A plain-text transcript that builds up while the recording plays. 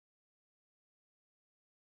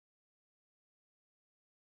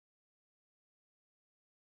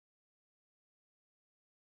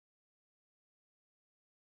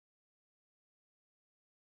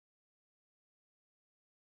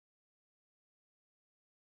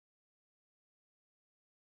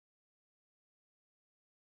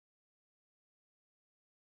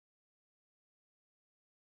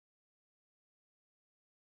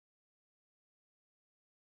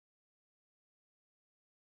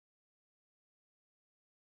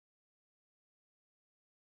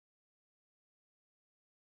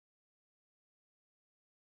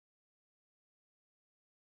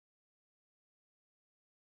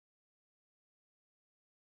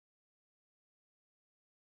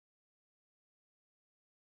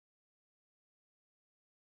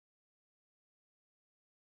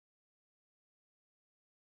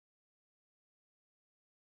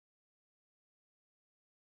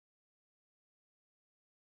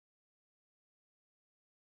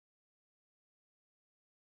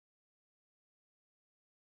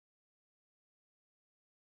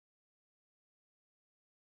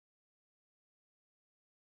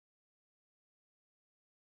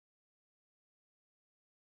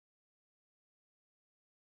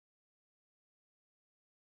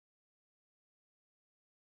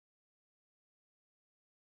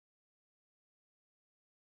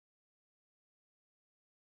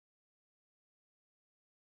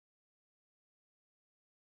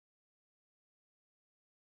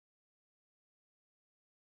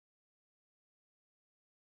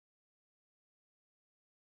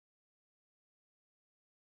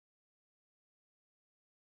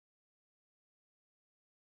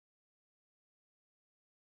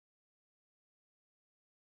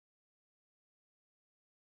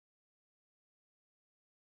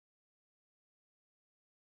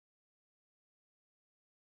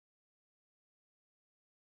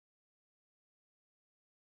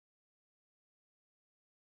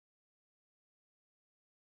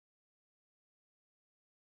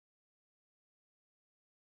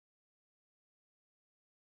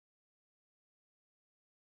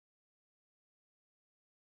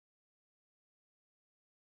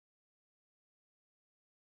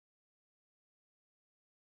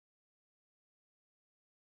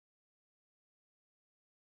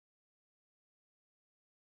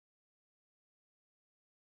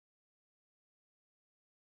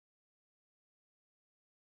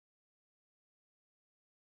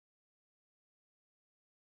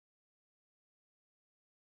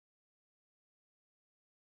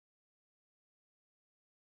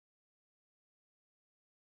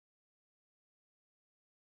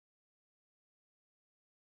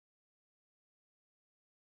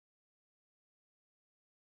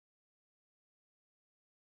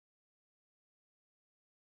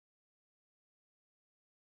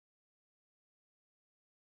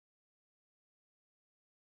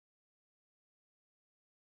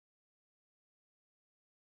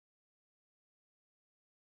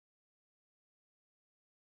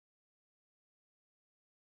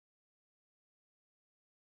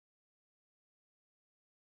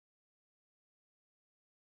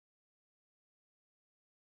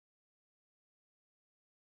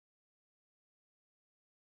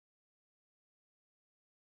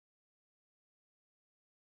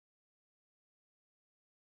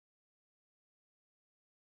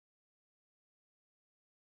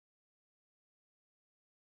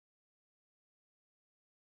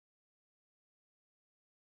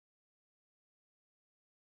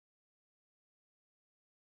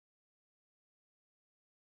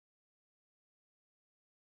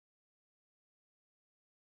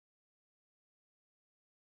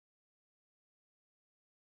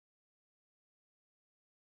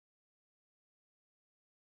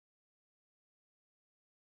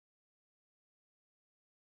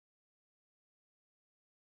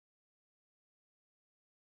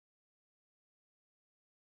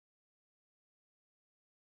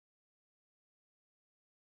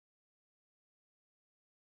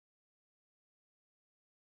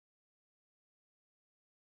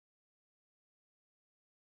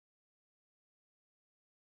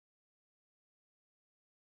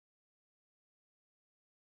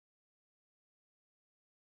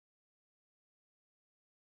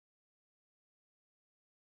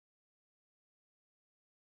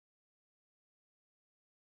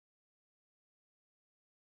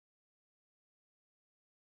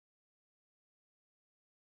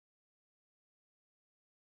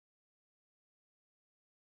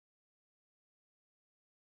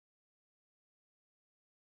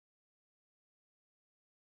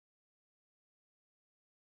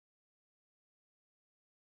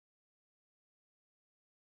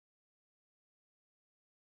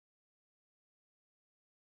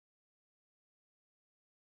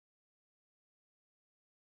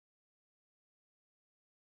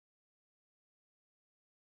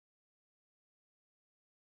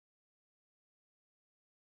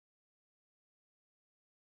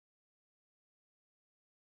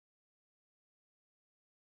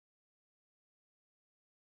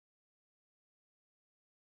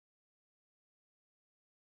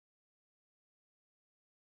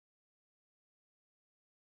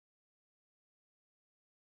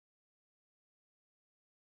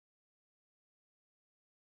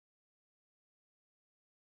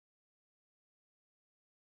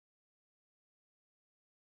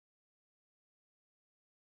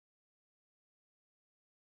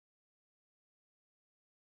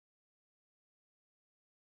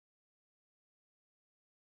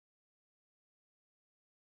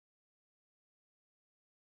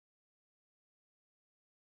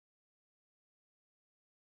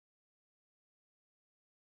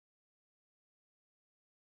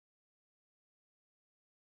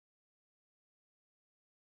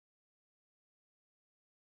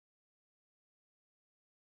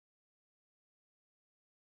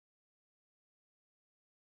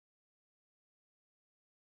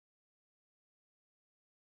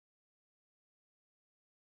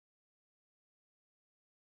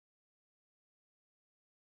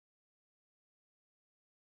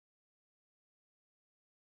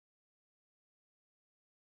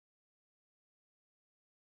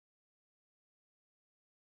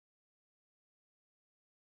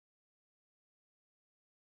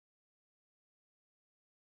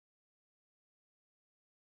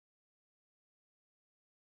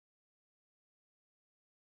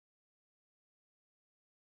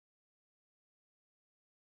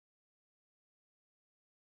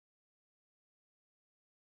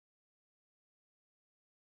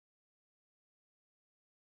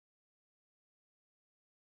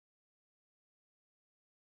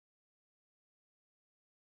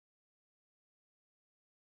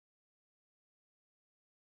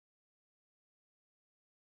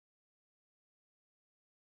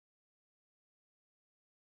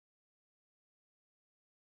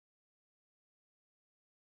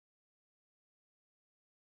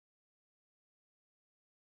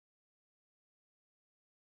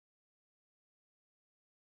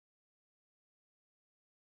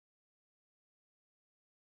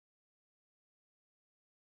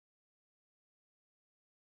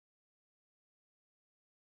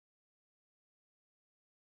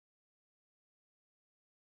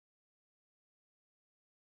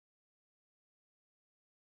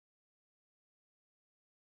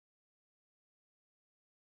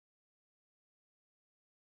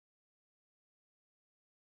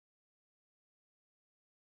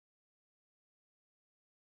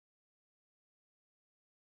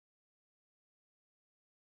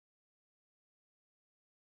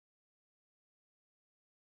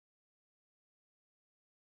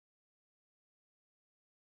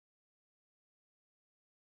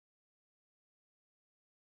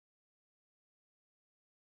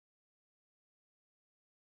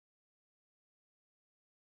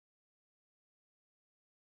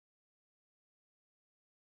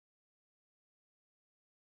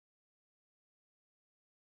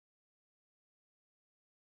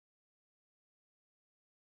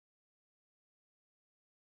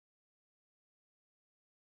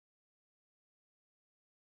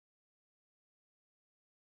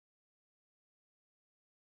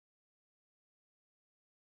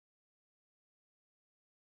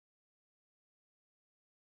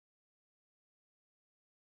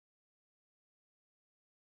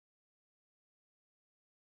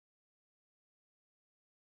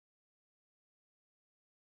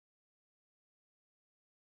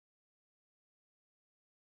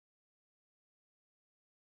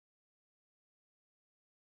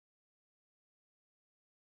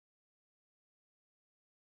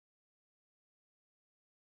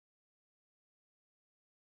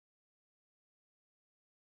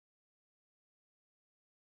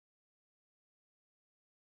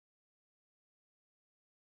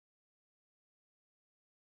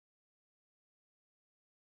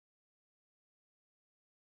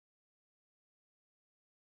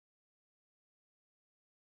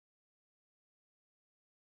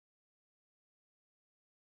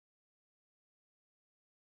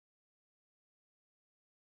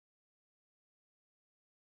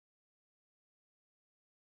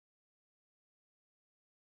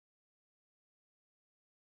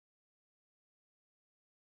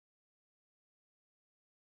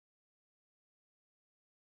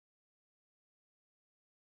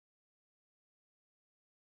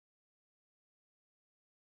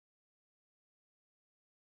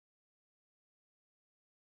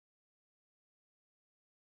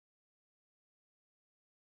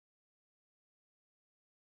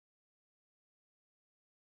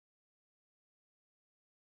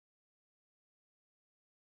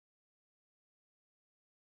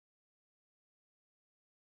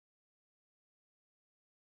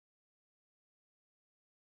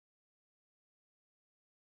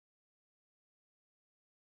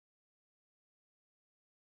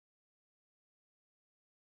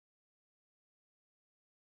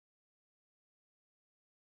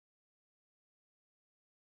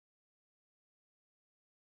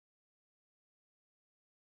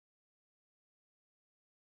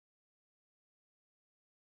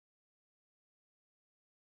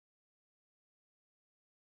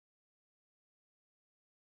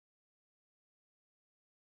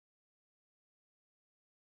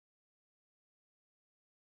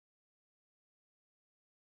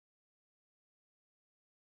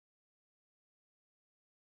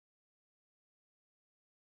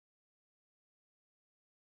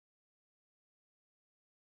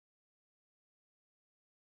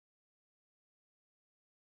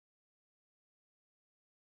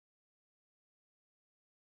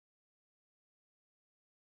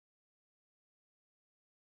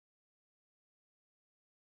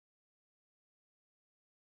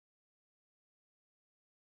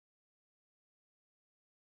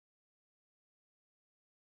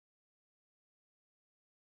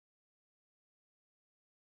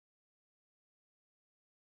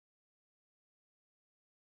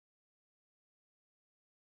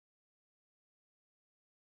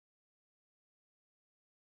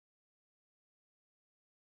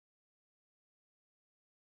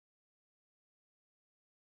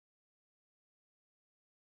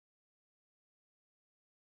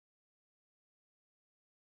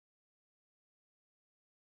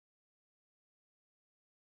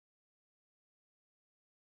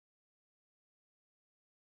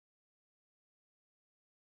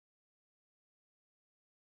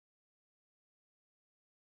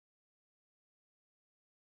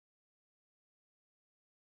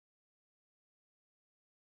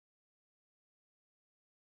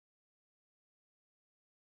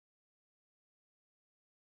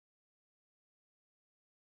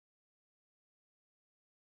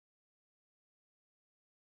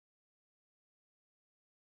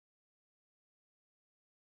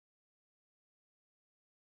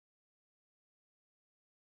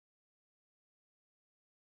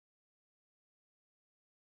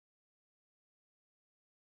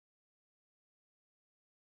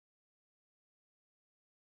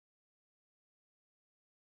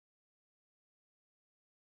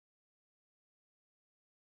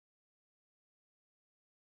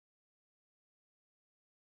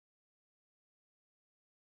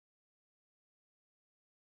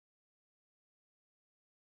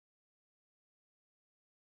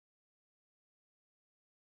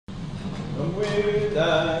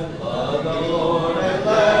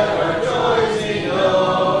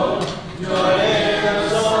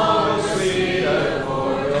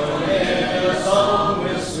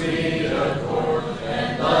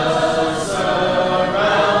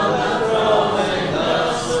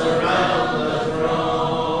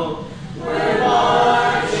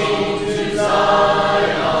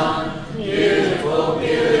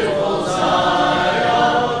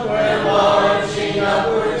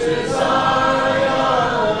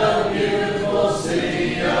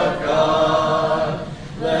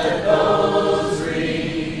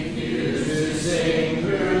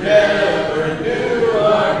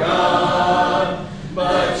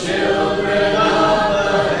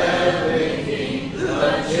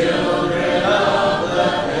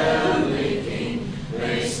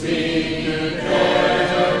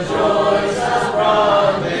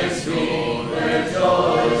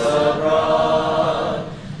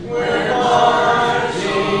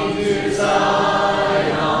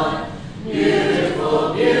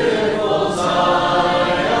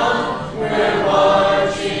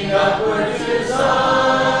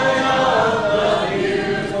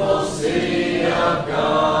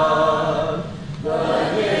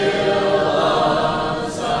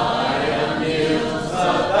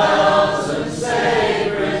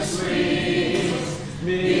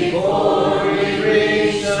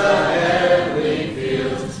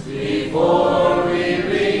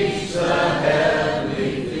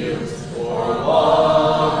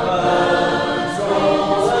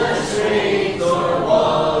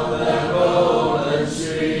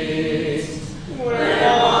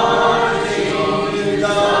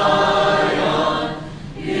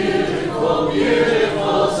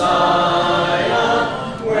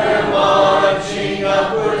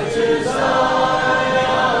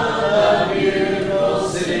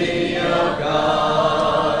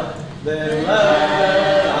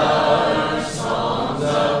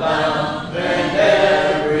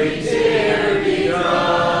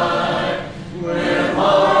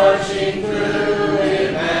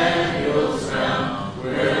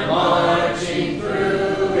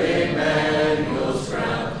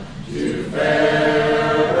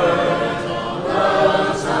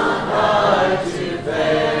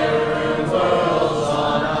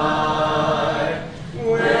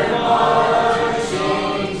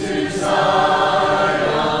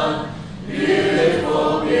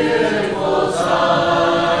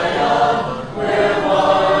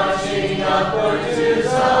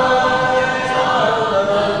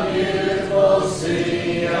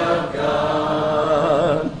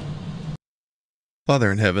Father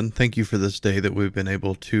in heaven, thank you for this day that we've been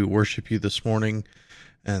able to worship you this morning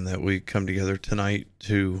and that we come together tonight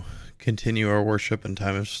to continue our worship and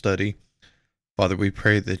time of study. Father, we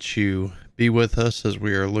pray that you be with us as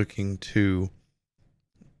we are looking to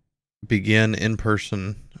begin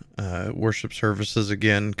in-person worship services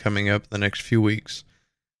again coming up the next few weeks.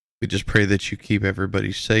 We just pray that you keep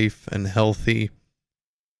everybody safe and healthy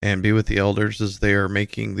and be with the elders as they are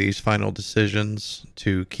making these final decisions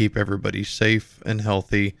to keep everybody safe and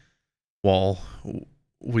healthy while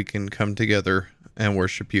we can come together and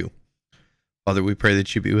worship you. Father, we pray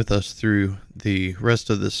that you be with us through the rest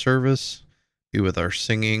of this service, be with our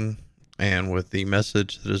singing, and with the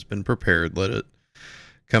message that has been prepared. Let it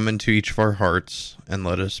come into each of our hearts, and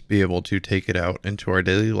let us be able to take it out into our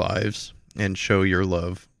daily lives and show your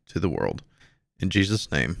love to the world. In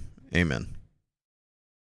Jesus' name, amen.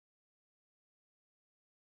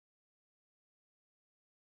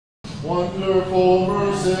 Wonderful,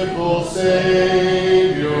 merciful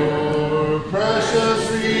Savior, precious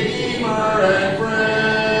Redeemer and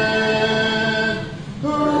friend, who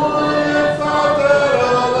would have thought that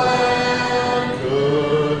a lamb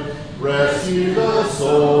could rescue the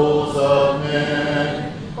souls of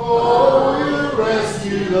men? Oh, you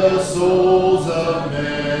rescue the souls of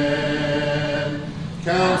men.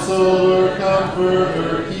 Counselor,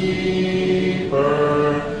 Comforter,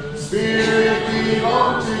 Keeper, Spirit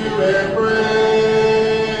belong to embrace.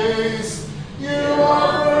 You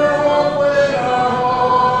offer hope when our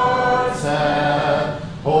hearts have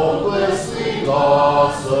hopelessly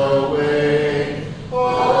lost the way.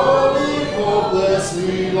 Oh, we've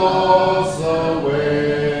hopelessly lost the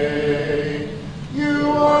way. You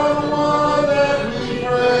are the one that we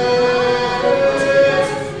praise.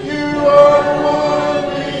 You are the one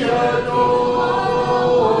we adore.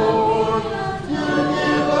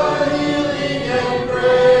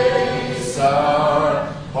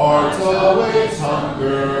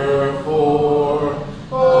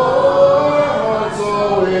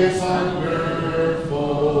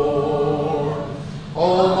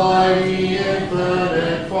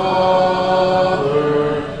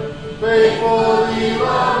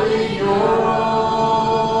 your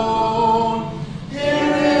own.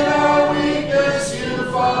 Here in our weakness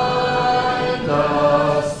you find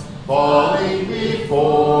us, falling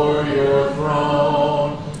before your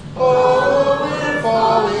throne. Oh, we're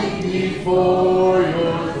falling before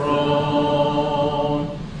your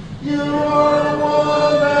throne. You are the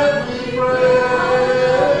one that we praise.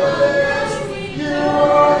 You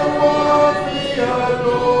are the one we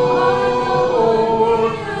adore.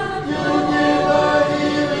 You give the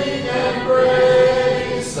healing and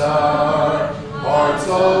grace our hearts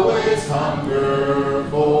always hunger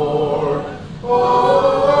for.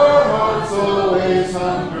 Oh, our hearts always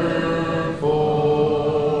hunger for.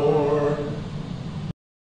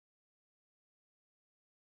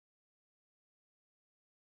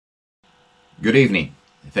 Good evening.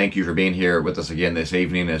 Thank you for being here with us again this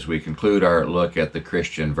evening as we conclude our look at the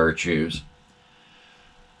Christian virtues.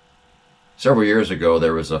 Several years ago,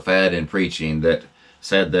 there was a fad in preaching that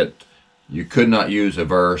said that you could not use a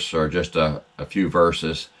verse or just a few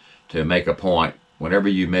verses to make a point. Whenever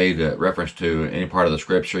you made a reference to any part of the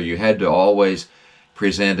scripture, you had to always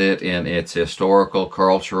present it in its historical,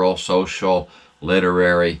 cultural, social,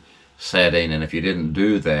 literary setting, and if you didn't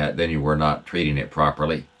do that, then you were not treating it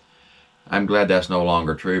properly. I'm glad that's no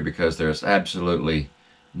longer true because there's absolutely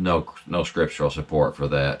no scriptural support for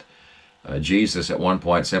that. Jesus at one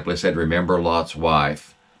point simply said, "Remember Lot's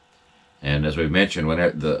wife." And as we've mentioned, when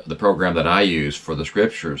the program that I use for the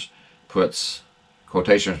scriptures puts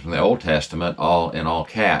quotations from the Old Testament all in all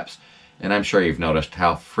caps. And I'm sure you've noticed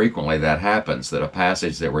how frequently that happens, that a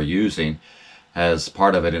passage that we're using has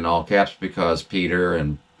part of it in all caps because Peter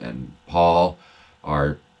and Paul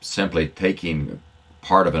are simply taking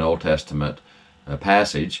part of an Old Testament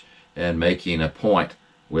passage and making a point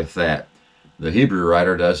with that. The Hebrew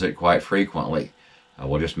writer does it quite frequently.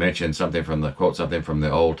 We'll just mention quote something from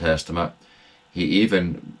the Old Testament. He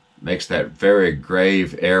even makes that very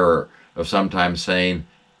grave error of sometimes saying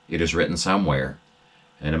it is written somewhere.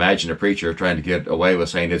 And imagine a preacher trying to get away with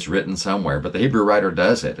saying it's written somewhere, but the Hebrew writer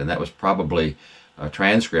does it, and that was probably a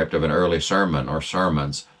transcript of an early sermon or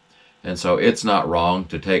sermons. And so it's not wrong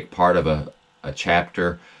to take part of a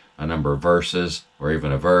chapter, a number of verses, or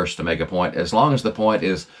even a verse to make a point, as long as the point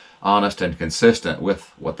is honest and consistent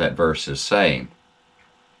with what that verse is saying.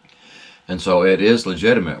 And so it is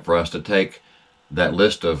legitimate for us to take that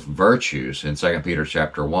list of virtues in 2 Peter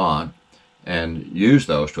chapter 1 and use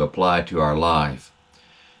those to apply to our life.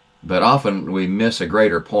 But often we miss a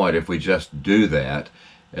greater point if we just do that,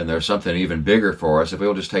 and there's something even bigger for us if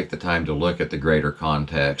we'll just take the time to look at the greater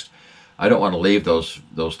context. I don't want to leave those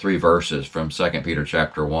three verses from 2 Peter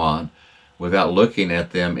chapter 1 without looking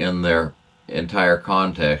at them in their entire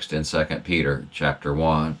context in 2 Peter chapter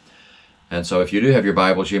 1. And so if you do have your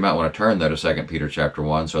Bibles, you might want to turn there to 2 Peter chapter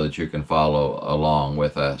 1 so that you can follow along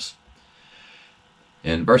with us.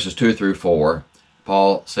 In verses 2 through 4,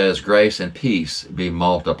 Paul says, "Grace and peace be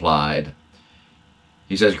multiplied."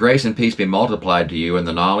 He says, "Grace and peace be multiplied to you in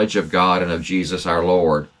the knowledge of God and of Jesus our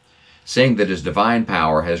Lord, seeing that his divine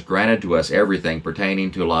power has granted to us everything pertaining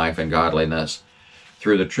to life and godliness,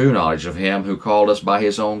 through the true knowledge of him who called us by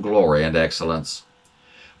his own glory and excellence.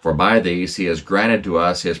 For by these he has granted to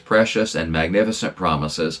us his precious and magnificent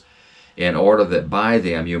promises, in order that by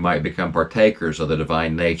them you might become partakers of the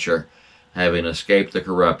divine nature, having escaped the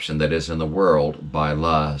corruption that is in the world by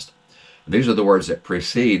lust." These are the words that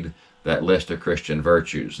precede that list of Christian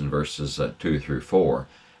virtues in verses 2 through 4,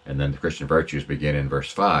 and then the Christian virtues begin in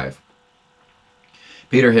verse 5.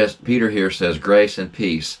 Peter here says, "Grace and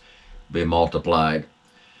peace be multiplied."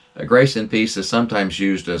 Grace and peace is sometimes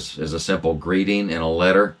used as a simple greeting in a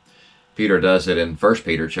letter. Peter does it in 1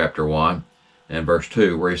 Peter chapter 1 and verse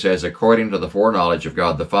 2, where he says, "According to the foreknowledge of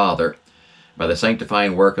God the Father, by the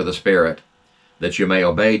sanctifying work of the Spirit, that you may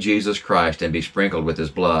obey Jesus Christ and be sprinkled with his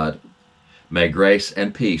blood. May grace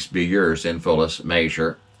and peace be yours in fullest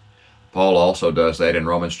measure." Paul also does that in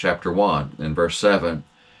Romans chapter 1 and verse 7,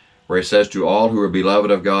 where he says, "To all who are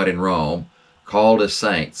beloved of God in Rome, called as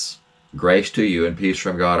saints, grace to you and peace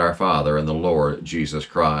from God our Father and the Lord Jesus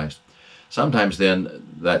Christ." Sometimes then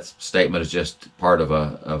that statement is just part of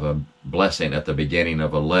a blessing at the beginning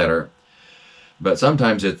of a letter, but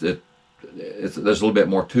sometimes there's a little bit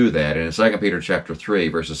more to that. And in 2 Peter chapter 3,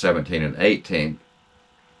 verses 17 and 18,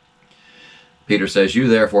 Peter says, "You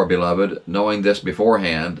therefore, beloved, knowing this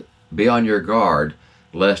beforehand, be on your guard,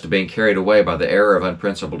 lest being carried away by the error of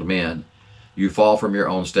unprincipled men, you fall from your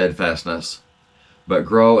own steadfastness. But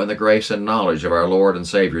grow in the grace and knowledge of our Lord and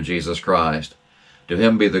Savior Jesus Christ. To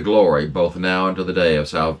him be the glory, both now and to the day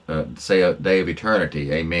of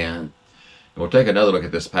eternity. Amen." And we'll take another look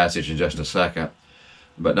at this passage in just a second.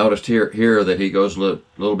 But notice here that he goes a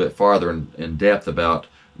little bit farther in depth about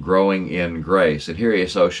growing in grace. And here he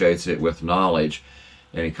associates it with knowledge,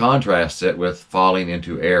 and he contrasts it with falling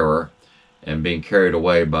into error and being carried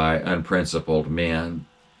away by unprincipled men.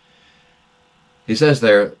 He says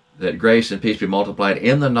there that grace and peace be multiplied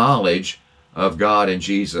in the knowledge of God and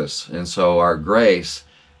Jesus. And so our grace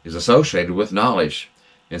is associated with knowledge.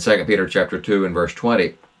 In 2 Peter chapter 2 and verse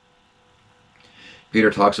 20, Peter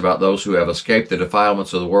talks about those who have escaped the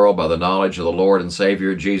defilements of the world by the knowledge of the Lord and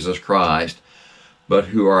Savior Jesus Christ, but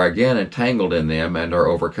who are again entangled in them and are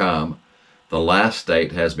overcome. The last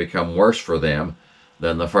state has become worse for them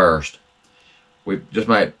than the first. We just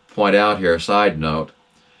might point out here a side note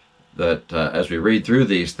that as we read through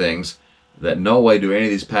these things, that no way do any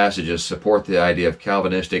of these passages support the idea of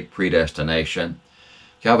Calvinistic predestination.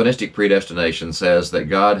 Calvinistic predestination says that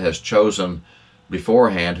God has chosen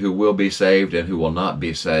beforehand who will be saved and who will not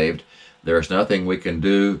be saved. There is nothing we can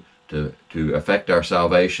do to affect our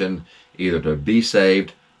salvation, either to be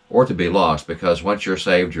saved or to be lost, because once you're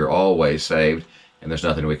saved, you're always saved, and there's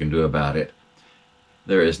nothing we can do about it.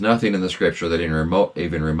 There is nothing in the Scripture that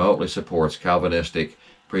even remotely supports Calvinistic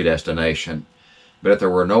predestination. But if there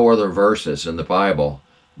were no other verses in the Bible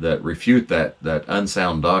that refute that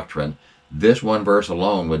unsound doctrine, this one verse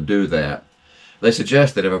alone would do that. They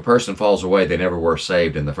suggest that if a person falls away, they never were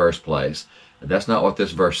saved in the first place. That's not what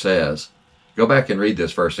this verse says. Go back and read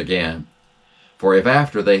this verse again. For if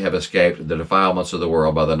after they have escaped the defilements of the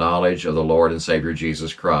world by the knowledge of the Lord and Savior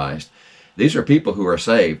Jesus Christ, these are people who are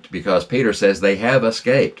saved because Peter says they have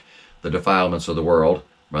escaped the defilements of the world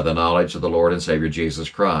by the knowledge of the Lord and Savior Jesus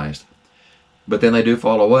Christ. But then they do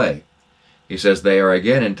fall away. He says they are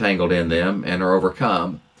again entangled in them and are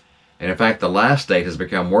overcome. And in fact, the last state has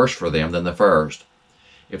become worse for them than the first.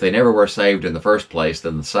 If they never were saved in the first place,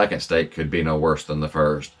 then the second state could be no worse than the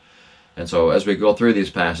first. And so as we go through these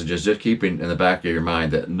passages, just keeping in the back of your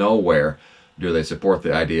mind that nowhere do they support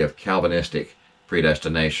the idea of Calvinistic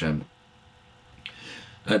predestination.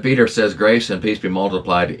 Peter says, grace and peace be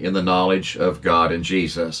multiplied in the knowledge of God and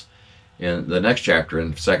Jesus. In the next chapter,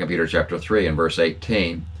 in 2 Peter chapter 3 and verse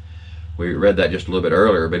 18, we read that just a little bit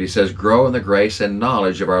earlier, but he says, grow in the grace and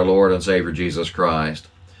knowledge of our Lord and Savior Jesus Christ.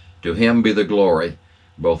 To him be the glory,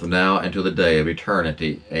 both now and to the day of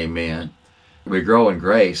eternity. Amen. We grow in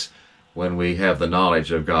grace when we have the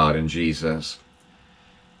knowledge of God and Jesus.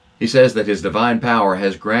 He says that his divine power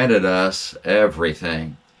has granted us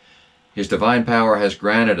everything. His divine power has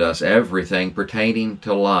granted us everything pertaining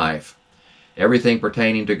to life, everything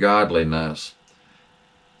pertaining to godliness.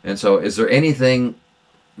 And so is there anything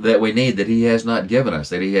that we need that he has not given us,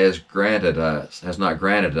 that he has not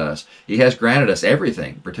granted us? He has granted us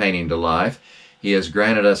everything pertaining to life. He has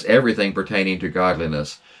granted us everything pertaining to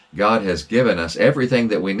godliness. God has given us everything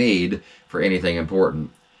that we need for anything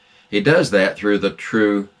important. He does that through the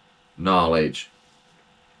true knowledge.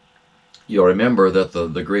 You'll remember that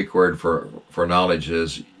the Greek word for knowledge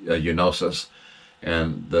is eunosis,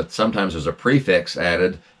 and that sometimes there's a prefix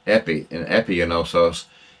added, epi, and epigenosos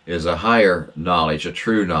is a higher knowledge, a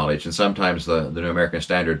true knowledge, and sometimes the New American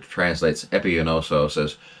Standard translates epigenosos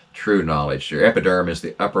as true knowledge. Your epiderm is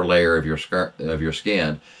the upper layer of your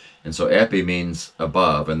skin, and so epi means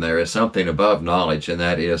above, and there is something above knowledge, and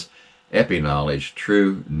that is epi-knowledge,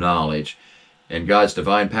 true knowledge. And God's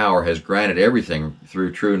divine power has granted everything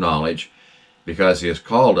through true knowledge because he has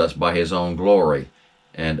called us by his own glory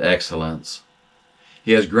and excellence.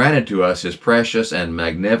 He has granted to us his precious and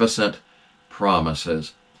magnificent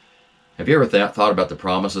promises. Have you ever thought about the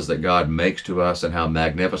promises that God makes to us and how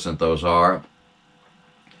magnificent those are?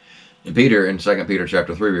 And Peter, in 2 Peter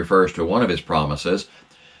chapter 3, refers to one of his promises.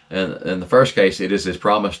 And in the first case, it is his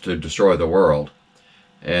promise to destroy the world.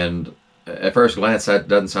 And at first glance, that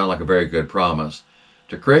doesn't sound like a very good promise.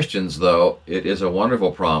 To Christians, though, it is a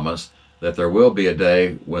wonderful promise that there will be a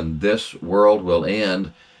day when this world will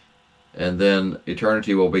end and then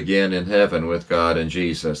eternity will begin in heaven with God and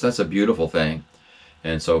Jesus. That's a beautiful thing.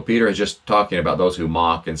 And so Peter is just talking about those who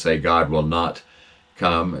mock and say God will not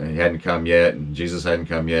come, and he hadn't come yet, and Jesus hadn't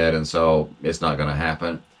come yet, and so it's not going to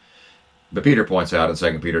happen. But Peter points out in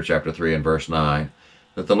 2 Peter chapter 3 and verse 9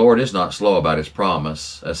 that the Lord is not slow about his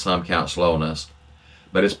promise, as some count slowness,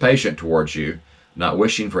 but is patient towards you, not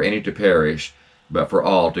wishing for any to perish, but for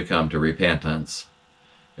all to come to repentance.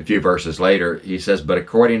 A few verses later, he says, but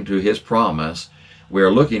according to his promise, we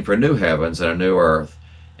are looking for new heavens and a new earth,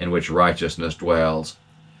 in which righteousness dwells.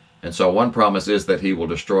 And so one promise is that he will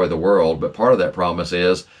destroy the world, but part of that promise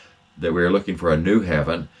is that we are looking for a new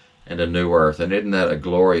heaven and a new earth. And isn't that a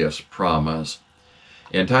glorious promise?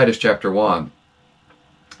 In Titus chapter 1,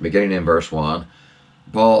 beginning in verse 1,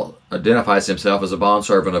 Paul identifies himself as a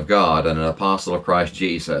bondservant of God and an apostle of Christ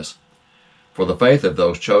Jesus, for the faith of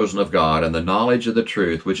those chosen of God and the knowledge of the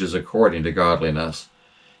truth which is according to godliness,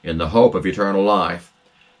 in the hope of eternal life,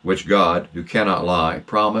 which God, who cannot lie,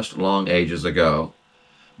 promised long ages ago,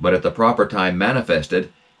 but at the proper time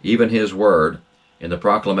manifested, even his word, in the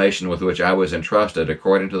proclamation with which I was entrusted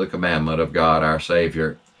according to the commandment of God our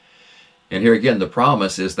Savior. And here again, the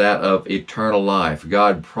promise is that of eternal life.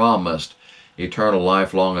 God promised eternal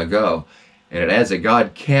life long ago. And it adds that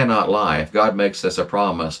God cannot lie. If God makes us a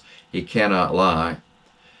promise, he cannot lie.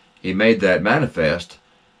 He made that manifest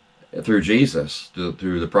through Jesus,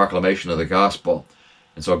 through the proclamation of the gospel.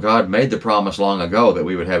 And so God made the promise long ago that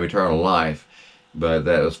we would have eternal life, but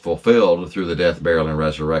that was fulfilled through the death, burial, and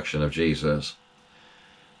resurrection of Jesus.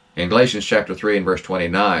 In Galatians chapter 3 and verse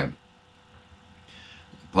 29,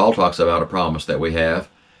 Paul talks about a promise that we have,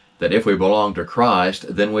 that if we belong to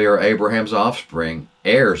Christ, then we are Abraham's offspring,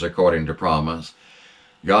 heirs according to promise.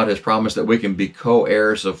 God has promised that we can be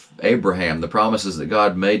co-heirs of Abraham. The promises that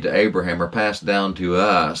God made to Abraham are passed down to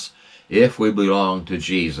us if we belong to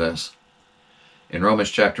Jesus. In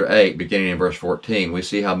Romans chapter 8, beginning in verse 14, we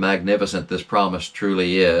see how magnificent this promise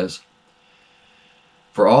truly is.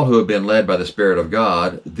 For all who have been led by the Spirit of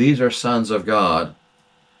God, these are sons of God.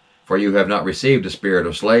 For you have not received a spirit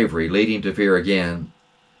of slavery, leading to fear again,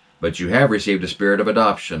 but you have received a spirit of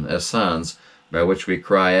adoption as sons, by which we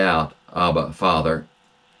cry out, Abba, Father.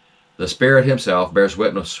 The Spirit himself bears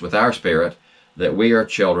witness with our spirit that we are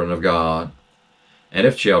children of God. And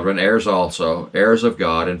if children, heirs also, heirs of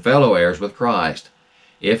God, and fellow heirs with Christ,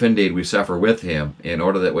 if indeed we suffer with him, in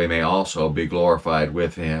order that we may also be glorified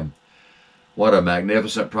with him. What a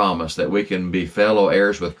magnificent promise that we can be fellow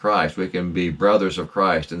heirs with Christ. We can be brothers of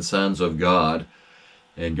Christ and sons of God.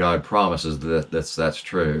 And God promises that that's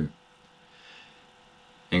true.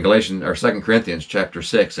 In 2 Corinthians chapter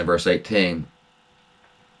 6 and verse 18,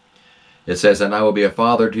 it says, And I will be a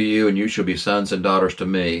father to you, and you shall be sons and daughters to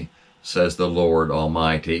me, says the Lord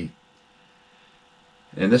Almighty.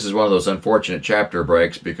 And this is one of those unfortunate chapter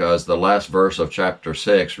breaks, because the last verse of chapter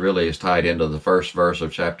 6 really is tied into the first verse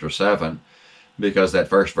of chapter 7, because that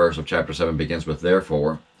first verse of chapter 7 begins with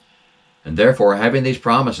therefore. And therefore, having these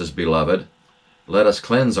promises, beloved, let us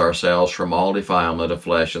cleanse ourselves from all defilement of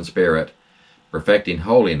flesh and spirit, perfecting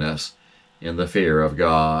holiness in the fear of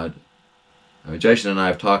God. Jason and I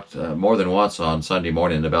have talked more than once on Sunday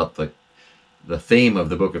morning about the theme of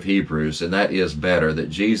the book of Hebrews, and that is better, that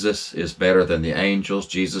Jesus is better than the angels,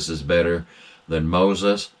 Jesus is better than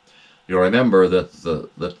Moses. You'll remember that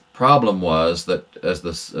the problem was that as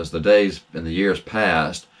the days and the years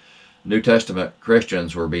passed, New Testament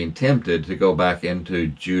Christians were being tempted to go back into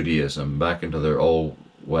Judaism, back into their old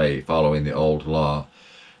way, following the old law.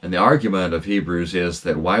 And the argument of Hebrews is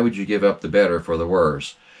that why would you give up the better for the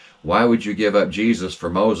worse? Why would you give up Jesus for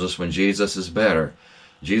Moses when Jesus is better?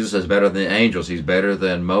 Jesus is better than the angels. He's better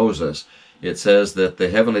than Moses. It says that the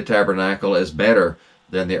heavenly tabernacle is better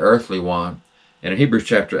than the earthly one. And in Hebrews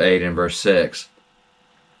chapter 8 and verse 6,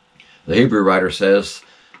 the Hebrew writer says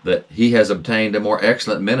that he has obtained a more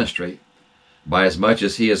excellent ministry, by as much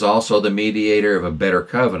as he is also the mediator of a better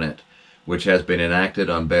covenant, which has been enacted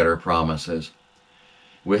on better promises.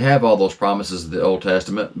 We have all those promises of the Old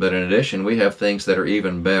Testament, but in addition we have things that are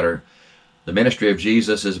even better. The ministry of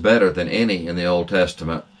Jesus is better than any in the Old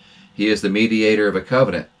Testament. He is the mediator of a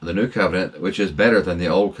covenant, the new covenant, which is better than the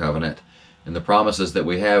old covenant. And the promises that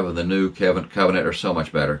we have in the new covenant are so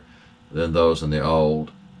much better than those in the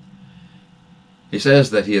old. He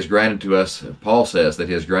says that he has granted to us, Paul says that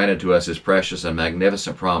he has granted to us his precious and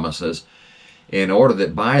magnificent promises in order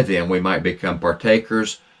that by them we might become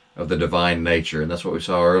partakers of the divine nature. And that's what we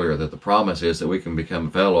saw earlier, that the promise is that we can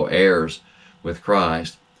become fellow heirs with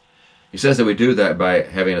Christ. He says that we do that by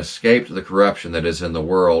having escaped the corruption that is in the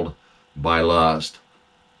world by lust.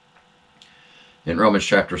 In Romans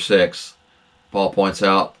chapter 6, Paul points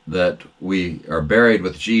out that we are buried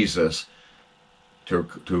with Jesus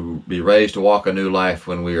to be raised to walk a new life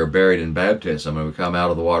when we are buried in baptism, and we come out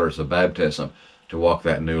of the waters of baptism to walk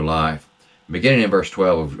that new life. Beginning in verse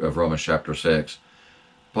 12 of Romans chapter 6,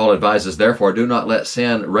 Paul advises, Therefore do not let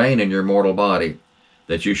sin reign in your mortal body,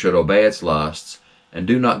 that you should obey its lusts, and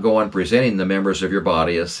do not go on presenting the members of your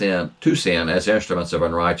body to sin as instruments of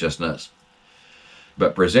unrighteousness.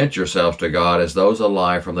 But present yourselves to God as those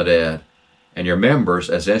alive from the dead, and your members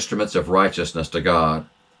as instruments of righteousness to God.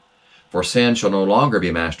 For sin shall no longer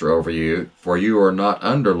be master over you, for you are not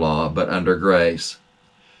under law, but under grace.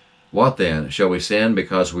 What then? Shall we sin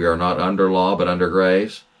because we are not under law, but under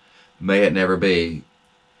grace? May it never be.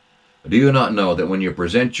 Do you not know that when you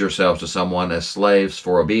present yourselves to someone as slaves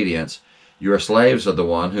for obedience, You are slaves of the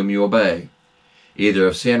one whom you obey, either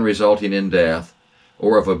of sin resulting in death,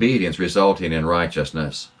 or of obedience resulting in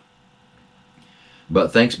righteousness.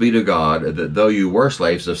 But thanks be to God that though you were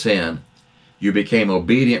slaves of sin, you became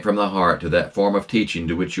obedient from the heart to that form of teaching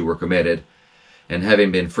to which you were committed, and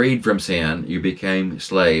having been freed from sin, you became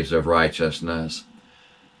slaves of righteousness.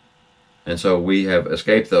 And so we have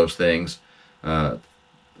escaped those things that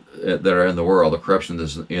are in the world, the corruption that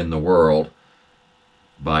is in the world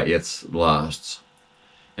by its lusts.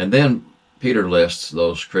 And then Peter lists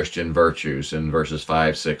those Christian virtues in verses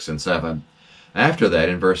 5, 6, and 7. After that,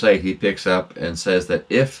 in verse 8, he picks up and says that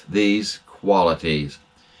if these qualities,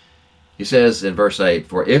 he says in verse 8,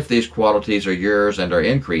 for if these qualities are yours and are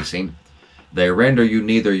increasing, they render you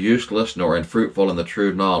neither useless nor unfruitful in the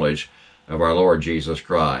true knowledge of our Lord Jesus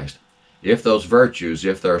Christ. If those virtues,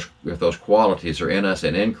 if those qualities are in us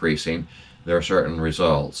and increasing, there are certain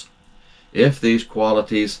results. If these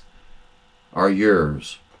qualities are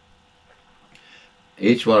yours,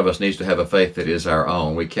 each one of us needs to have a faith that is our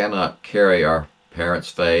own. We cannot carry our parents'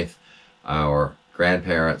 faith, our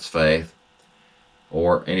grandparents' faith,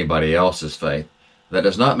 or anybody else's faith. That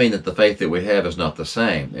does not mean that the faith that we have is not the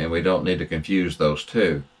same, and we don't need to confuse those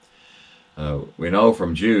two. We know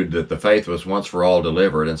from Jude that the faith was once for all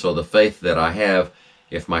delivered, and so the faith that I have,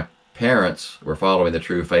 if my parents were following the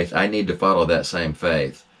true faith, I need to follow that same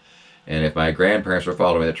faith. And if my grandparents were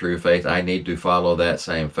following the true faith, I need to follow that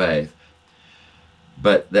same faith.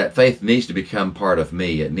 But that faith needs to become part of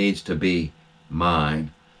me. It needs to be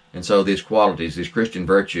mine. And so these qualities, these Christian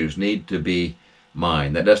virtues need to be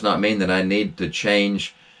mine. That does not mean that I need to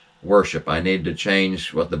change worship. I need to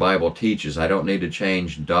change what the Bible teaches. I don't need to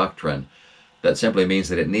change doctrine. That simply means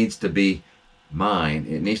that it needs to be mine.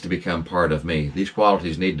 It needs to become part of me. These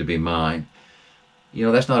qualities need to be mine. You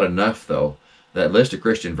know, that's not enough, though. That list of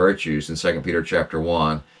Christian virtues in 2 Peter chapter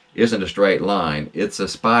 1 isn't a straight line. It's a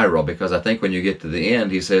spiral, because I think when you get to the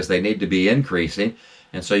end, he says they need to be increasing,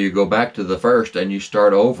 and so you go back to the first and you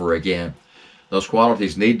start over again. Those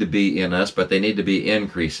qualities need to be in us, but they need to be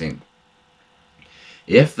increasing.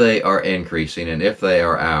 If they are increasing and if they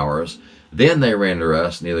are ours, then they render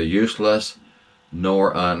us neither useless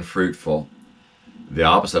nor unfruitful. The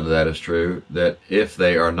opposite of that is true, that if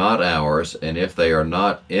they are not ours and if they are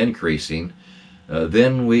not increasing,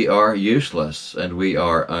 then we are useless and we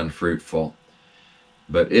are unfruitful.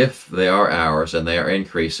 But if they are ours and they are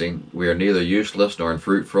increasing, we are neither useless nor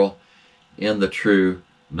unfruitful in the true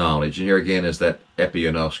knowledge. And here again is that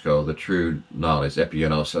epionosko, the true knowledge,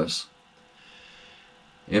 epionosis.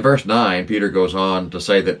 In verse 9, Peter goes on to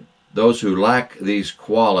say that those who lack these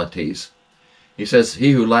qualities, he says,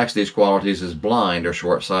 he who lacks these qualities is blind or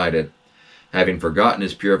short-sighted, having forgotten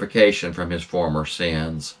his purification from his former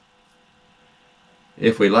sins.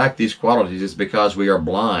 If we lack these qualities, it's because we are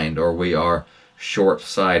blind or we are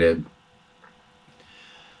short-sighted.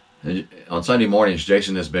 On Sunday mornings,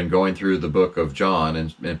 Jason has been going through the book of John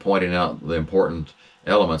and pointing out the important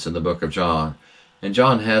elements in the book of John. And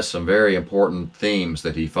John has some very important themes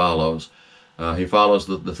that he follows. He follows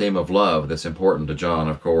the theme of love that's important to John,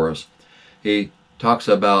 of course. He talks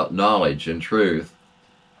about knowledge and truth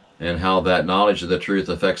and how that knowledge of the truth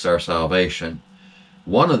affects our salvation.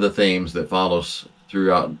 One of the themes that follows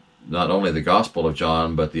throughout not only the Gospel of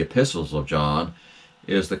John but the epistles of John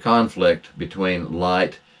is the conflict between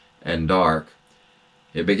light and dark.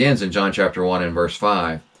 It begins in John chapter 1 and verse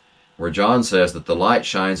 5, where John says that the light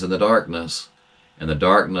shines in the darkness, and the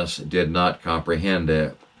darkness did not comprehend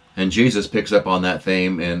it. And Jesus picks up on that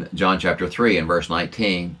theme in John chapter 3 and verse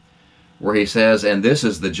 19, where he says, and this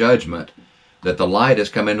is the judgment, that the light has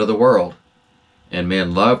come into the world, and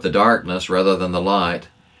men love the darkness rather than the light,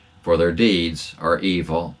 for their deeds are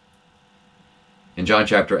evil. In John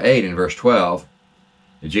chapter 8 and verse 12,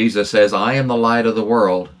 Jesus says, I am the light of the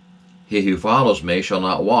world. He who follows me shall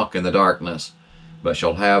not walk in the darkness, but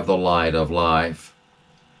shall have the light of life.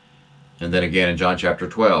 And then again in John chapter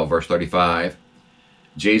 12, verse 35,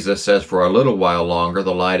 Jesus says, for a little while longer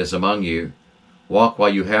the light is among you. Walk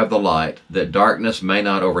while you have the light, that darkness may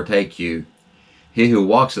not overtake you. He who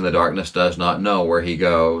walks in the darkness does not know where he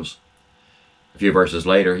goes. A few verses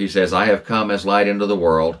later, he says, I have come as light into the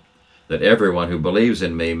world, that everyone who believes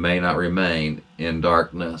in me may not remain in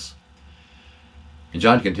darkness. And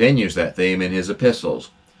John continues that theme in his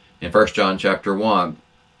epistles. In 1 John chapter 1,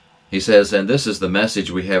 he says, and this is the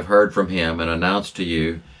message we have heard from him and announced to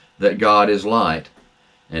you, that God is light,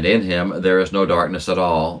 and in him there is no darkness at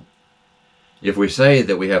all. If we say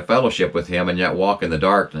that we have fellowship with him and yet walk in the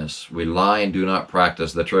darkness, we lie and do not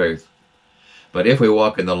practice the truth. But if we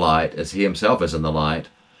walk in the light, as he himself is in the light,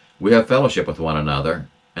 we have fellowship with one another,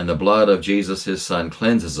 and the blood of Jesus his Son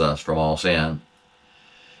cleanses us from all sin.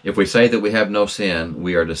 If we say that we have no sin,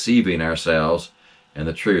 we are deceiving ourselves, and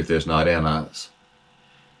the truth is not in us.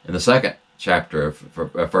 In the second chapter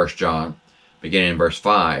of 1 John, beginning in verse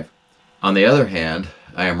 5, on the other hand,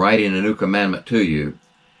 I am writing a new commandment to you,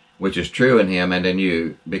 which is true in him and in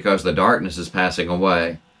you, because the darkness is passing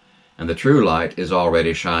away, and the true light is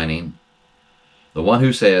already shining. The one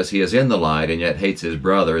who says he is in the light and yet hates his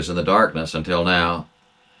brother is in the darkness until now.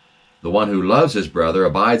 The one who loves his brother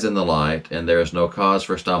abides in the light, and there is no cause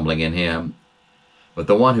for stumbling in him. But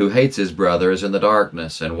the one who hates his brother is in the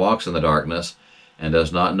darkness, and walks in the darkness, and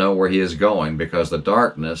does not know where he is going, because the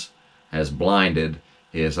darkness has blinded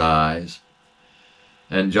his eyes.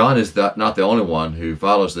 And John is not the only one who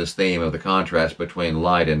follows this theme of the contrast between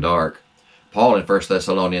light and dark. Paul in 1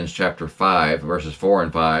 Thessalonians chapter 5, verses 4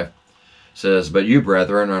 and 5, says, But you,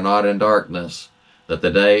 brethren, are not in darkness, that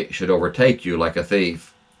the day should overtake you like a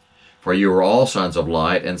thief. For you are all sons of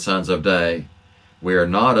light and sons of day. We are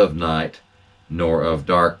not of night, nor of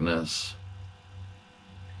darkness.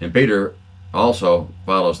 And Peter also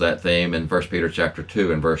follows that theme in 1 Peter chapter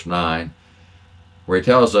 2 and verse 9, where he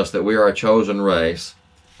tells us that we are a chosen race,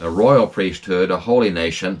 a royal priesthood, a holy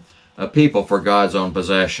nation, a people for God's own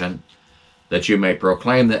possession, that you may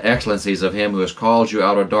proclaim the excellencies of him who has called you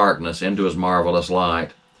out of darkness into his marvelous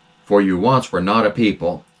light. For you once were not a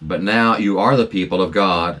people, but now you are the people of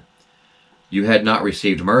God. You had not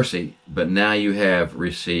received mercy, but now you have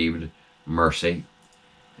received mercy.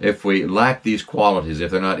 If we lack these qualities,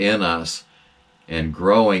 if they're not in us and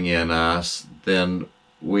growing in us, then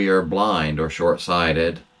we are blind or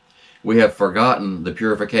short-sighted. We have forgotten the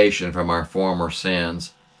purification from our former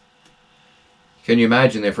sins. Can you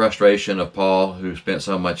imagine the frustration of Paul, who spent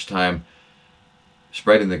so much time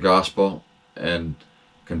spreading the gospel and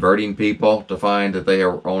converting people, to find that they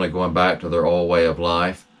are only going back to their old way of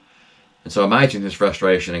life? And so imagine his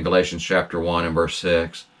frustration in Galatians chapter 1 and verse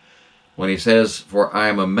 6, when he says, For I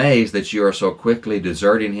am amazed that you are so quickly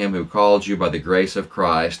deserting him who called you by the grace of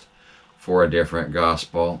Christ for a different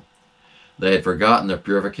gospel. They had forgotten their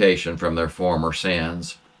purification from their former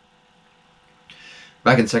sins.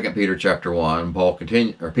 Back in 2 Peter chapter 1,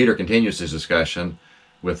 Peter continues his discussion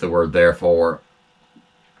with the word therefore.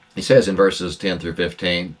 He says in verses 10 through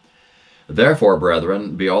 15, Therefore,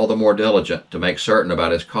 brethren, be all the more diligent to make certain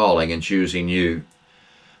about his calling and choosing you.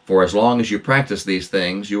 For as long as you practice these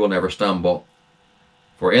things, you will never stumble.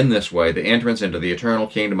 For in this way the entrance into the eternal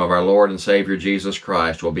kingdom of our Lord and Savior Jesus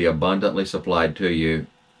Christ will be abundantly supplied to you.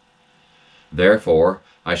 Therefore,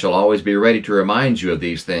 I shall always be ready to remind you of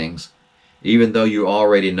these things, even though you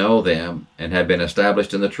already know them and have been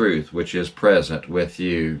established in the truth which is present with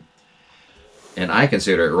you. And I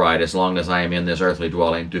consider it right, as long as I am in this earthly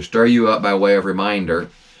dwelling, to stir you up by way of reminder,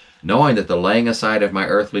 knowing that the laying aside of my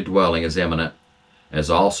earthly dwelling is imminent, as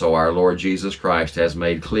also our Lord Jesus Christ has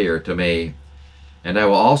made clear to me. And I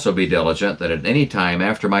will also be diligent that at any time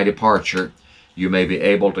after my departure you may be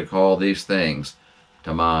able to call these things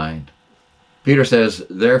to mind. Peter says,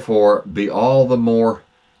 therefore, be all the more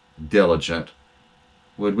diligent.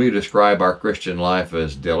 Would we describe our Christian life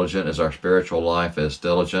as diligent, as our spiritual life as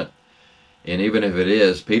diligent? And even if it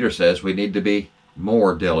is, Peter says we need to be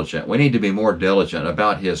more diligent. We need to be more diligent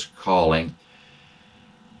about his calling.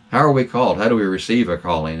 How are we called? How do we receive a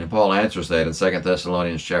calling? And Paul answers that in 2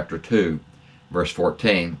 Thessalonians chapter 2, verse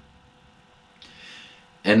 14.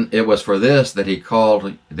 And it was for this that he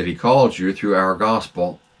called you through our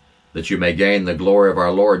gospel, that you may gain the glory of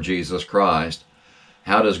our Lord Jesus Christ.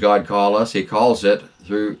 How does God call us? He calls us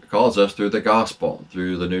through the gospel,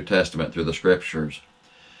 through the New Testament, through the scriptures.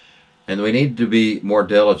 And we need to be more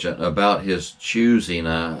diligent about his choosing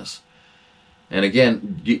us. And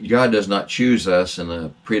again, God does not choose us in a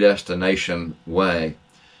predestination way.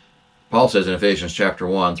 Paul says in Ephesians chapter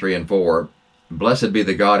 1, 3 and 4, Blessed be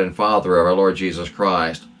the God and Father of our Lord Jesus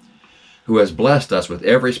Christ, who has blessed us with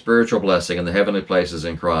every spiritual blessing in the heavenly places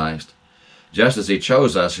in Christ, just as he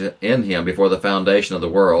chose us in him before the foundation of the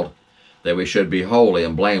world, that we should be holy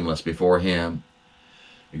and blameless before him.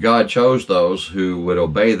 God chose those who would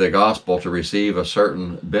obey the gospel to receive a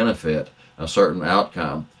certain benefit, a certain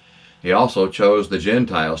outcome. He also chose the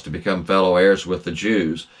Gentiles to become fellow heirs with the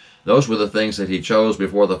Jews. Those were the things that he chose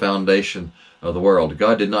before the foundation of the world.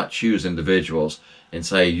 God did not choose individuals and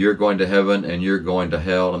say, you're going to heaven and you're going to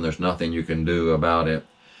hell and there's nothing you can do about it.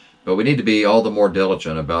 But we need to be all the more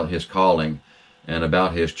diligent about his calling and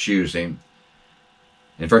about his choosing.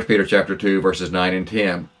 In 1 Peter chapter 2, verses 9 and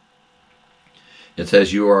 10, it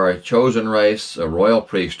says, You are a chosen race, a royal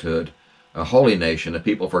priesthood, a holy nation, a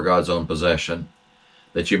people for God's own possession,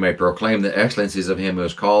 that you may proclaim the excellencies of him who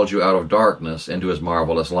has called you out of darkness into his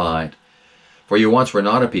marvelous light. For you once were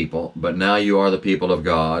not a people, but now you are the people of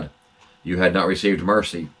God. You had not received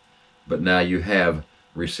mercy, but now you have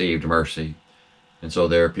received mercy. And so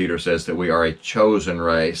there Peter says that we are a chosen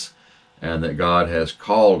race and that God has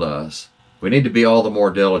called us. We need to be all the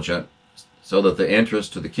more diligent so that the entrance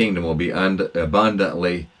to the kingdom will be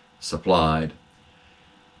abundantly supplied.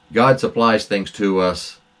 God supplies things to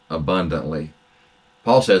us abundantly.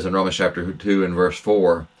 Paul says in Romans chapter 2 and verse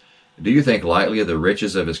 4, "Do you think lightly of the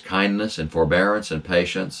riches of his kindness and forbearance and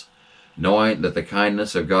patience, knowing that the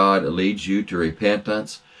kindness of God leads you to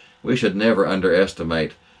repentance?" We should never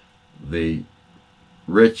underestimate the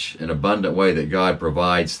rich and abundant way that God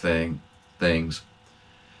provides things.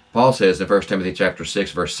 Paul says in 1 Timothy chapter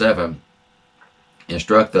 6 verse 7,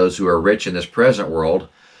 "Instruct those who are rich in this present world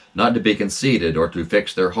not to be conceited or to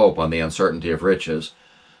fix their hope on the uncertainty of riches,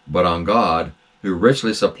 but on God, who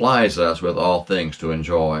richly supplies us with all things to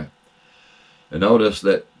enjoy." And notice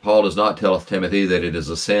that Paul does not tell Timothy that it is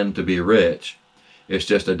a sin to be rich. It's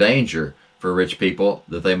just a danger for rich people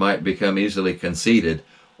that they might become easily conceited,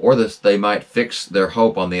 or that they might fix their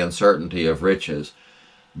hope on the uncertainty of riches.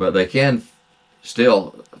 But they can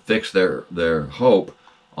still fix their hope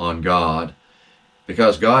on God,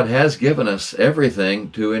 because God has given us everything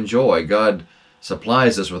to enjoy. God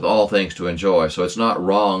supplies us with all things to enjoy. So it's not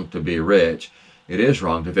wrong to be rich. It is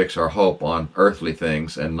wrong to fix our hope on earthly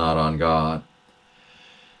things and not on God.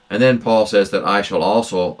 And then Paul says that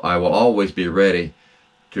I will always be ready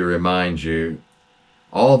to remind you.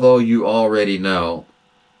 Although you already know,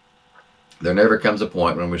 there never comes a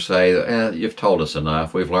point when we say, you've told us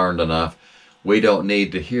enough, we've learned enough, we don't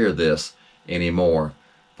need to hear this anymore.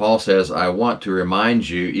 Paul says, I want to remind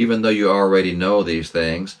you, even though you already know these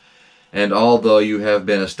things, and although you have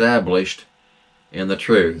been established in the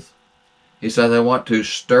truth. He says, I want to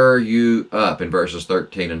stir you up in verses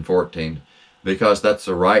 13 and 14, because that's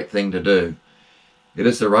the right thing to do. It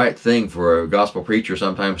is the right thing for a gospel preacher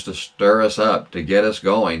sometimes to stir us up, to get us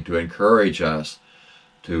going, to encourage us,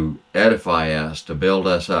 to edify us, to build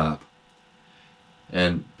us up.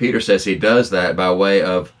 And Peter says he does that by way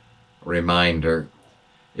of reminder.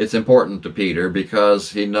 It's important to Peter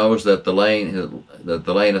because he knows that the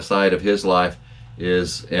laying aside of his life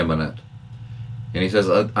is imminent. And he says,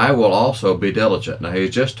 I will also be diligent. Now,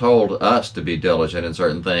 he's just told us to be diligent in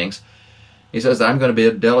certain things. He says, I'm going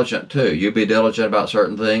to be diligent too. You be diligent about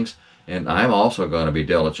certain things, and I'm also going to be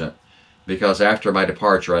diligent, because after my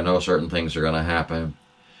departure, I know certain things are going to happen.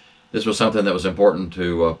 This was something that was important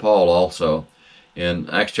to Paul also. In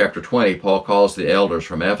Acts chapter 20, Paul calls the elders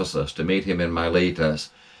from Ephesus to meet him in Miletus.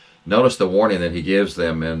 Notice the warning that he gives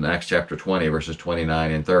them in Acts chapter 20, verses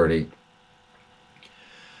 29 and 30.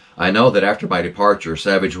 I know that after my departure,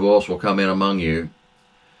 savage wolves will come in among you,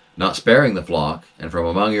 not sparing the flock, and from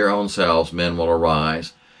among your own selves men will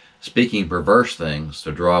arise, speaking perverse things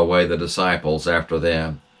to draw away the disciples after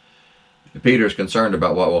them. Peter is concerned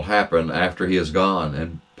about what will happen after he is gone,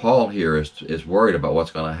 and Paul here is worried about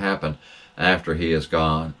what's going to happen after he is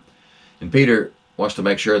gone. And Peter wants to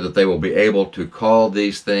make sure that they will be able to call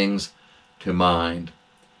these things to mind.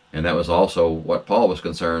 And that was also what Paul was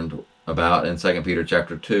concerned about in 2 Peter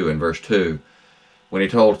chapter 2 and verse 2, when he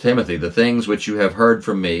told Timothy, the things which you have heard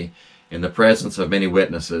from me in the presence of many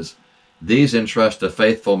witnesses, these entrust to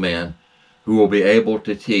faithful men who will be able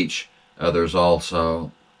to teach others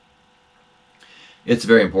also. It's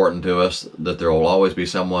very important to us that there will always be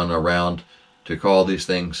someone around to call these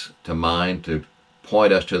things to mind, to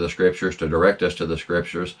point us to the Scriptures, to direct us to the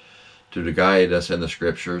Scriptures, to guide us in the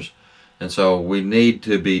Scriptures. And so we need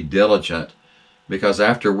to be diligent, because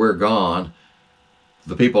after we're gone,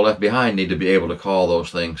 the people left behind need to be able to call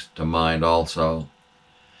those things to mind also.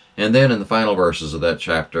 And then in the final verses of that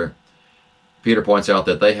chapter, Peter points out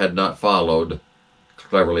that they had not followed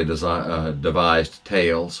cleverly devised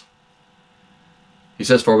tales. He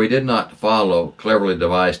says, for we did not follow cleverly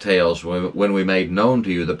devised tales when we made known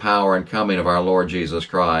to you the power and coming of our Lord Jesus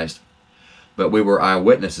Christ, but we were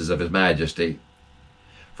eyewitnesses of his majesty.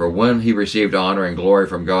 For when he received honor and glory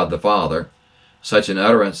from God the Father, such an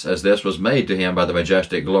utterance as this was made to him by the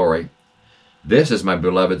majestic glory, This is my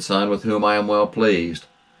beloved Son, with whom I am well pleased.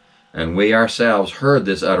 And we ourselves heard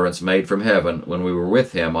this utterance made from heaven when we were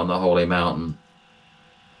with him on the holy mountain.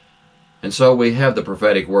 And so we have the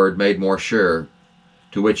prophetic word made more sure,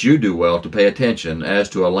 to which you do well to pay attention, as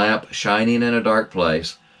to a lamp shining in a dark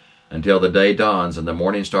place, until the day dawns and the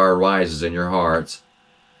morning star rises in your hearts.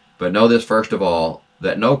 But know this first of all,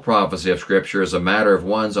 that no prophecy of Scripture is a matter of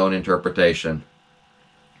one's own interpretation.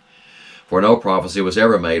 For no prophecy was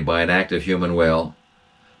ever made by an act of human will,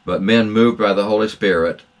 but men moved by the Holy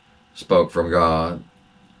Spirit spoke from God.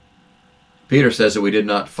 Peter says that we did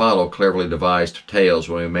not follow cleverly devised tales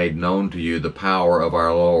when we made known to you the power of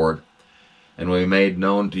our Lord, and when we made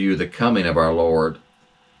known to you the coming of our Lord.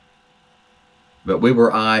 But we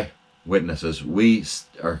were eyewitnesses. We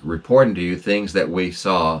are reporting to you things that we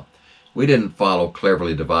saw. We didn't follow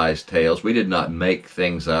cleverly devised tales. We did not make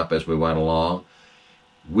things up as we went along.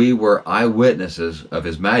 We were eyewitnesses of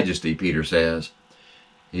His majesty, Peter says.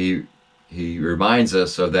 He reminds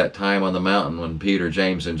us of that time on the mountain when Peter,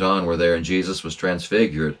 James, and John were there and Jesus was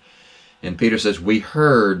transfigured. And Peter says, we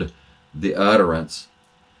heard the utterance.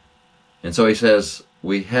 And so he says,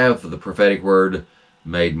 we have the prophetic word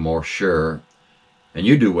made more sure. And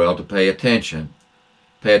you do well to pay attention.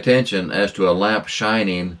 Pay attention as to a lamp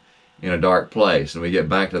shining in a dark place. And we get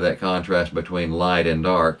back to that contrast between light and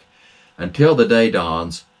dark. Until the day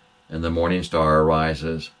dawns and the morning star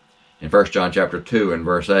arises. In 1 John chapter 2 and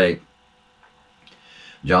verse 8,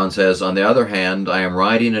 John says, on the other hand, I am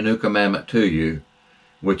writing a new commandment to you,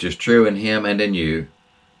 which is true in him and in you,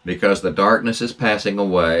 because the darkness is passing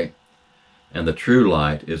away, and the true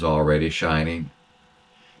light is already shining.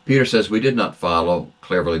 Peter says we did not follow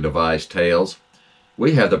cleverly devised tales.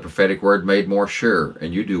 We have the prophetic word made more sure,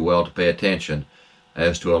 and you do well to pay attention,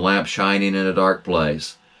 as to a lamp shining in a dark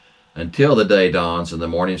place, until the day dawns and the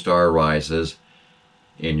morning star arises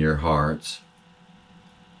in your hearts.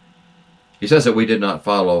 He says that we did not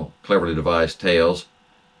follow cleverly devised tales.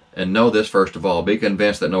 And know this first of all, be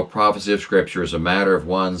convinced that no prophecy of Scripture is a matter of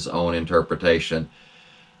one's own interpretation.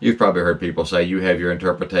 You've probably heard people say, you have your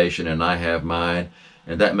interpretation and I have mine.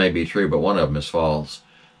 And that may be true, but one of them is false.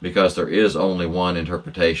 Because there is only one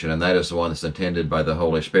interpretation, and that is the one that's intended by the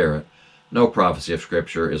Holy Spirit. No prophecy of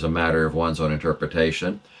Scripture is a matter of one's own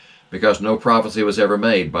interpretation, because no prophecy was ever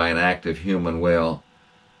made by an act of human will.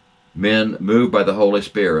 Men moved by the Holy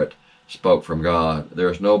Spirit spoke from God. There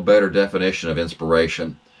is no better definition of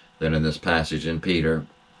inspiration than in this passage in Peter.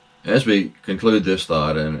 As we conclude this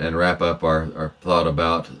thought and wrap up our thought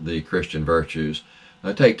about the Christian virtues,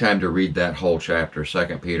 take time to read that whole chapter,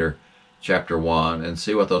 2 Peter chapter 1, and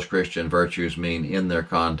see what those Christian virtues mean in their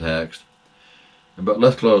context. But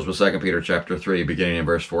let's close with 2 Peter chapter 3, beginning in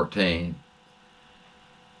verse 14.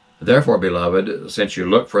 Therefore, beloved, since you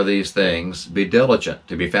look for these things, be diligent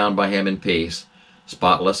to be found by him in peace,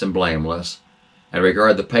 spotless and blameless, and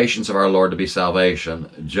regard the patience of our Lord to be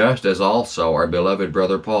salvation, just as also our beloved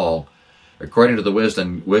brother Paul, according to the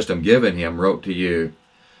wisdom given him, wrote to you,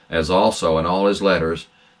 as also in all his letters,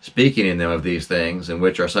 speaking in them of these things, in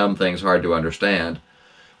which are some things hard to understand,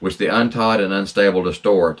 which the untaught and unstable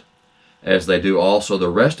distort, as they do also the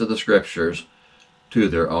rest of the Scriptures, to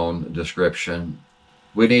their own description.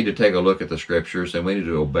 We need to take a look at the Scriptures, and we need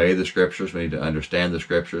to obey the Scriptures. We need to understand the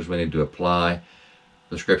Scriptures. We need to apply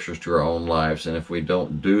the Scriptures to our own lives. And if we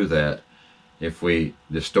don't do that, if we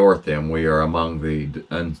distort them, we are among the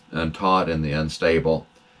untaught and the unstable,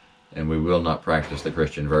 and we will not practice the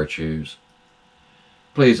Christian virtues.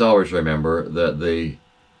 Please always remember that the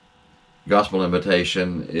gospel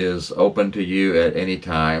invitation is open to you at any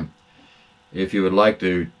time. If you would like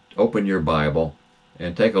to open your Bible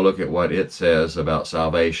and take a look at what it says about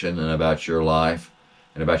salvation and about your life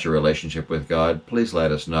and about your relationship with God, please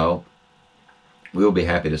let us know. We will be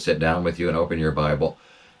happy to sit down with you and open your Bible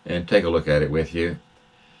and take a look at it with you.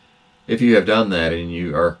 If you have done that and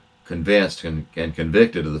you are convinced and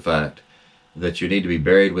convicted of the fact that you need to be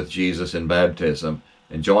buried with Jesus in baptism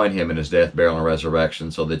and join him in his death, burial, and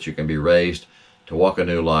resurrection so that you can be raised to walk a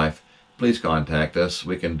new life, please contact us.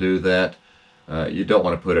 We can do that. You don't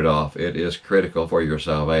want to put it off. It is critical for your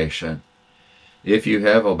salvation. If you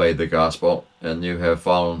have obeyed the gospel and you have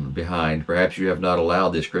fallen behind, perhaps you have not allowed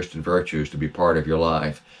these Christian virtues to be part of your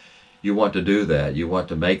life. You want to do that. You want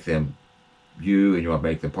to make them you, and you want to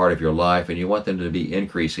make them part of your life, and you want them to be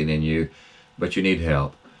increasing in you, but you need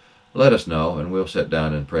help. Let us know, and we'll sit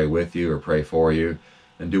down and pray with you or pray for you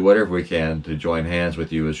and do whatever we can to join hands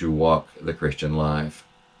with you as you walk the Christian life.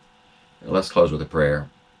 Let's close with a prayer.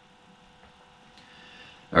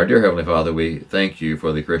 Our dear Heavenly Father, we thank you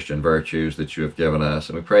for the Christian virtues that you have given us,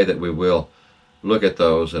 and we pray that we will look at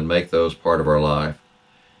those and make those part of our life.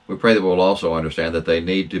 We pray that we'll also understand that they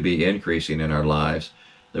need to be increasing in our lives,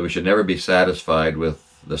 that we should never be satisfied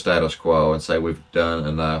with the status quo and say we've done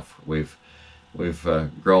enough, we've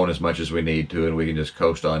grown as much as we need to, and we can just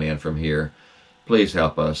coast on in from here. Please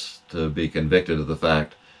help us to be convicted of the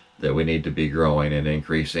fact that we need to be growing and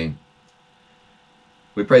increasing.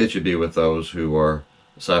 We pray that you be with those who are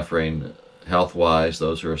suffering health-wise,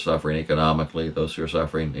 those who are suffering economically, those who are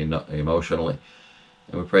suffering emotionally.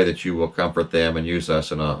 And we pray that you will comfort them and use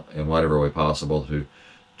us in whatever way possible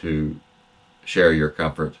to to share your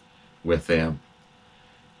comfort with them.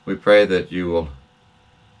 We pray that you will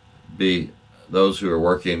be those who are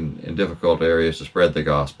working in difficult areas to spread the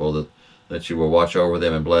gospel, that you will watch over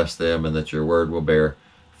them and bless them, and that your word will bear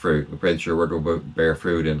fruit. We pray that your word will bear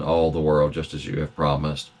fruit in all the world, just as you have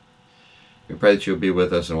promised. We pray that you'll be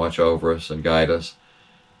with us and watch over us and guide us,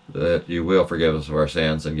 that you will forgive us of our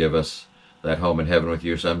sins and give us that home in heaven with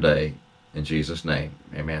you someday. In Jesus' name,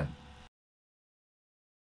 amen.